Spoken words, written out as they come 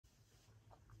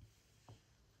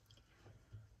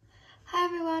Hi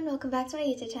everyone, welcome back to my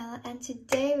YouTube channel, and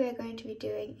today we're going to be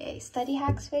doing a study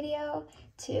hacks video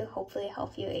to hopefully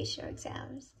help you ace your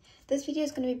exams. This video is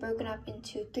going to be broken up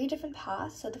into 3 different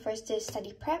parts. So the first is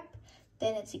study prep,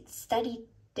 then it's study,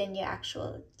 then your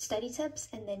actual study tips,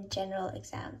 and then general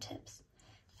exam tips.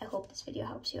 I hope this video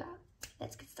helps you out.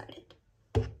 Let's get started.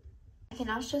 I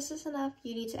cannot stress this enough,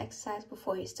 you need to exercise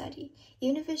before you study.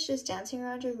 Even if it's just dancing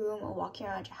around your room or walking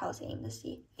around your house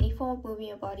aimlessly, any form of moving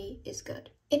your body is good.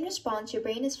 In response, your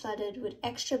brain is flooded with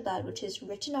extra blood, which is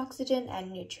rich in oxygen and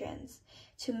nutrients,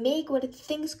 to make what it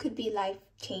thinks could be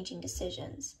life-changing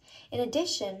decisions. In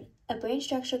addition, a brain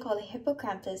structure called the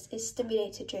hippocampus is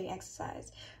stimulated during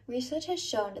exercise. Research has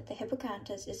shown that the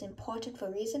hippocampus is important for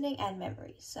reasoning and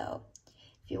memory. So,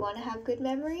 if you want to have good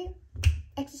memory,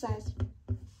 exercise.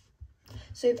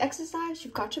 So you've exercised,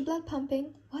 you've got your blood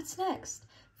pumping. What's next?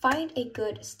 Find a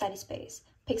good study space.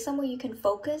 Pick somewhere you can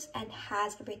focus and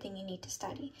has everything you need to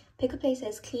study. Pick a place that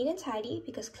is clean and tidy,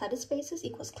 because cluttered spaces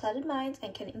equals cluttered minds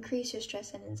and can increase your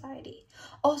stress and anxiety.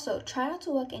 Also, try not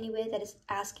to work anywhere that is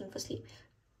asking for sleep.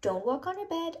 Don't work on a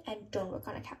bed and don't work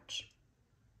on a couch.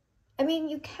 I mean,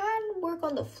 you can work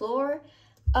on the floor,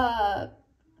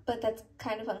 but that's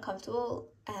kind of uncomfortable,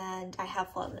 and I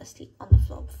have fallen asleep on the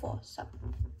floor before, so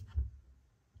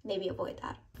maybe avoid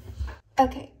that.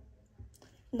 Okay,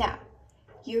 now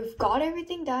you've got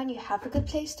everything done, you have a good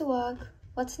place to work.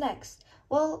 What's next?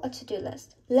 Well, a to-do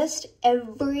list. List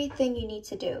everything you need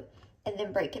to do and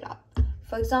then break it up.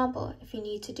 For example, if you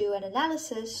need to do an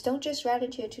analysis, don't just write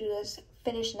into your to-do list,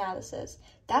 finish analysis.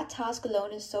 That task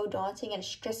alone is so daunting and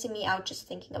stressing me out just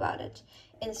thinking about it.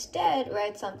 Instead,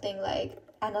 write something like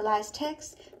analyze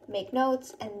text, make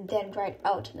notes, and then write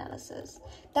out analysis.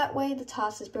 That way the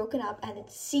task is broken up and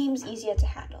it seems easier to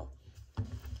handle.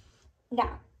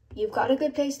 Now, you've got a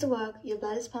good place to work, your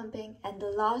blood is pumping, and the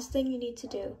last thing you need to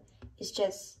do is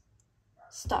just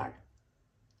start.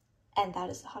 And that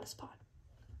is the hardest part.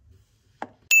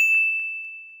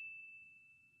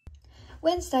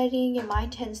 When studying, your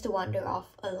mind tends to wander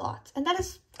off a lot, and that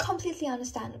is completely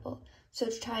understandable. So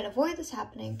to try and avoid this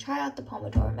happening, try out the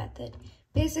Pomodoro method.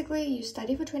 Basically, you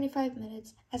study for 25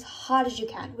 minutes as hard as you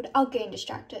can without getting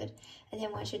distracted, and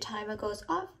then once your timer goes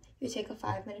off, you take a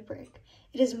 5-minute break.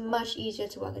 It is much easier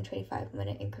to work in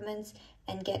 25-minute increments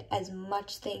and get as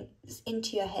much things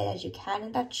into your head as you can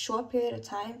in that short period of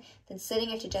time than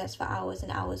sitting at your desk for hours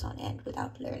and hours on end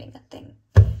without learning a thing.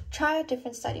 Try out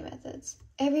different study methods.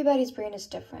 Everybody's brain is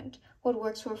different. What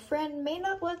works for a friend may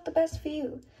not work the best for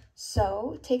you.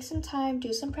 So take some time,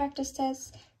 do some practice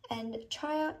tests, and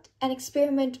try out and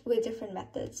experiment with different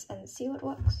methods and see what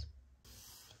works.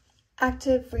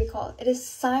 Active recall. It is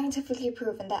scientifically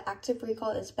proven that active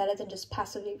recall is better than just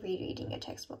passively rereading your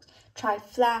textbooks. Try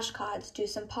flashcards, do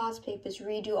some past papers,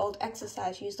 redo old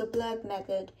exercise, use the blurb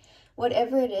method.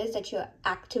 Whatever it is that you're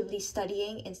actively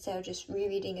studying instead of just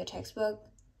rereading your textbook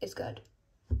is good.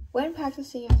 When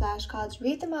practicing your flashcards,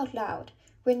 read them out loud.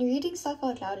 When you're reading stuff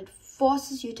out loud, it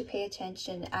forces you to pay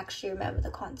attention and actually remember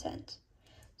the content.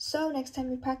 So next time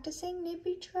you're practicing,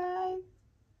 maybe try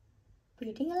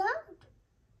reading aloud.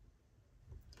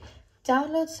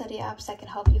 Download study apps that can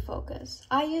help you focus.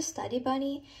 I use Study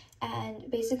Bunny,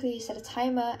 and basically you set a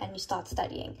timer and you start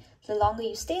studying. The longer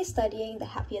you stay studying, the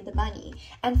happier the bunny.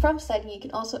 And from studying, you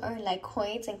can also earn like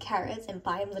coins and carrots and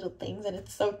buy them little things, and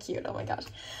it's so cute. Oh my gosh,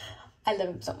 I love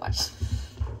them so much.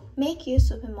 Make use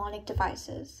of mnemonic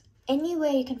devices. Any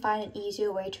way you can find an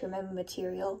easier way to remember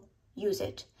material, use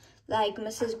it. Like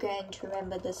Mrs. Grant to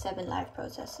remember the 7 life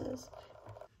processes.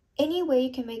 Any way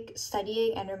you can make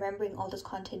studying and remembering all this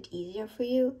content easier for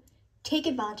you, take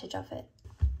advantage of it.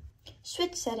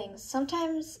 Switch settings.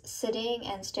 Sometimes sitting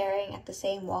and staring at the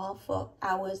same wall for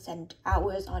hours and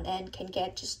hours on end can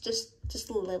get just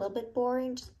a little bit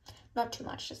boring. Just not too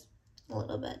much, just a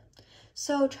little bit.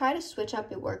 So try to switch up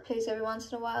your workplace every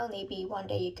once in a while. Maybe one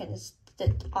day you can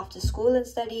sit off to school and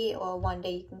study, or one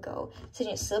day you can go sit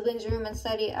in your sibling's room and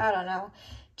study. I don't know.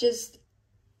 Just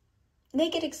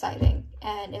make it exciting,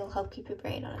 and it'll help keep your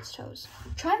brain on its toes.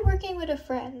 Try working with a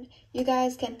friend. You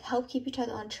guys can help keep each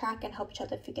other on track and help each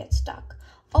other if you get stuck.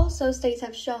 Also, studies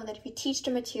have shown that if you teach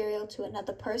the material to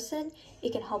another person,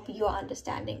 it can help your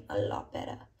understanding a lot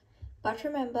better. But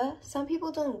remember, some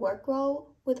people don't work well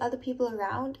with other people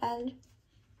around, and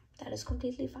that is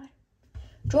completely fine.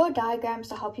 Draw diagrams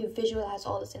to help you visualize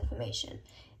all this information.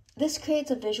 This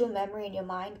creates a visual memory in your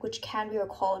mind which can be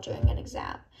recalled during an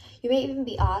exam. You may even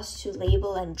be asked to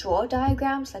label and draw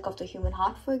diagrams, like of the human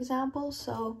heart, for example,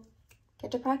 so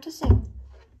get to practicing.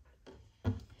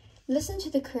 Listen to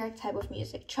the correct type of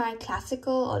music. Try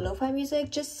classical or lo-fi music,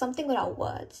 just something without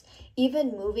words.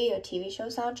 Even movie or TV show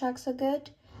soundtracks are good.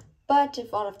 But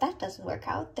if all of that doesn't work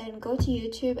out, then go to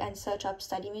YouTube and search up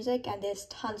study music, and there's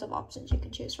tons of options you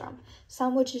can choose from.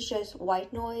 Some which is just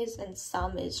white noise, and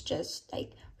some is just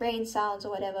like rain sounds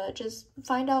or whatever. Just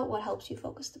find out what helps you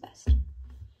focus the best.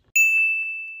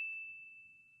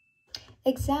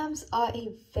 Exams are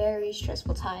a very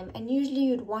stressful time, and usually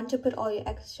you'd want to put all your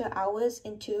extra hours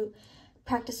into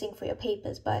practicing for your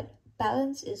papers, but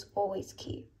balance is always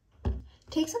key.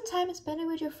 Take some time and spend it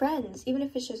with your friends, even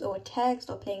if it's just over text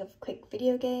or playing a quick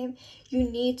video game. You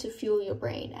need to fuel your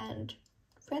brain, and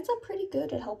friends are pretty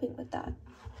good at helping with that.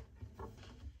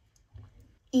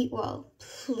 Eat well,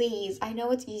 please. I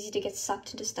know it's easy to get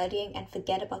sucked into studying and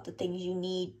forget about the things you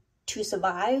need to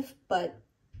survive, but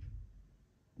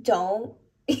don't.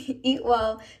 Eat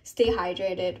well, stay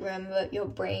hydrated. Remember, your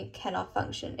brain cannot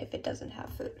function if it doesn't have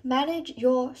food. Manage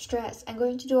your stress. I'm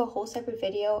going to do a whole separate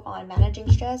video on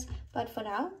managing stress, but for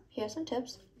now, here are some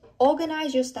tips.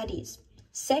 Organize your studies.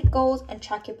 Set goals and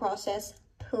track your process,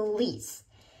 please.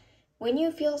 When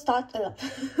you start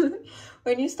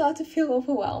to feel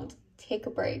overwhelmed, take a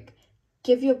break.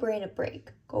 Give your brain a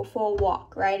break. Go for a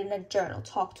walk, write in a journal,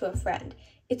 talk to a friend.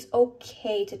 It's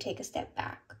okay to take a step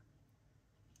back.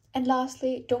 And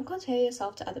lastly, don't compare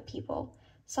yourself to other people.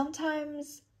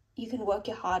 Sometimes you can work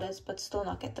your hardest but still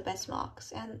not get the best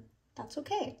marks, and that's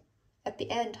okay. At the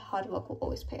end, hard work will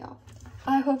always pay off.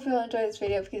 I hope you all enjoyed this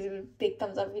video. Please give it a big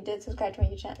thumbs up if you did. Subscribe to my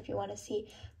YouTube channel if you want to see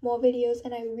more videos,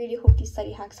 and I really hope these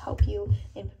study hacks help you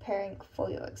in preparing for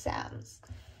your exams.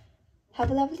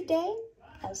 Have a lovely day.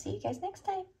 I'll see you guys next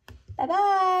time.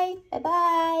 Bye-bye.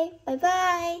 Bye-bye.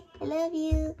 Bye-bye. I love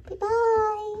you.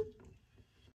 Bye-bye.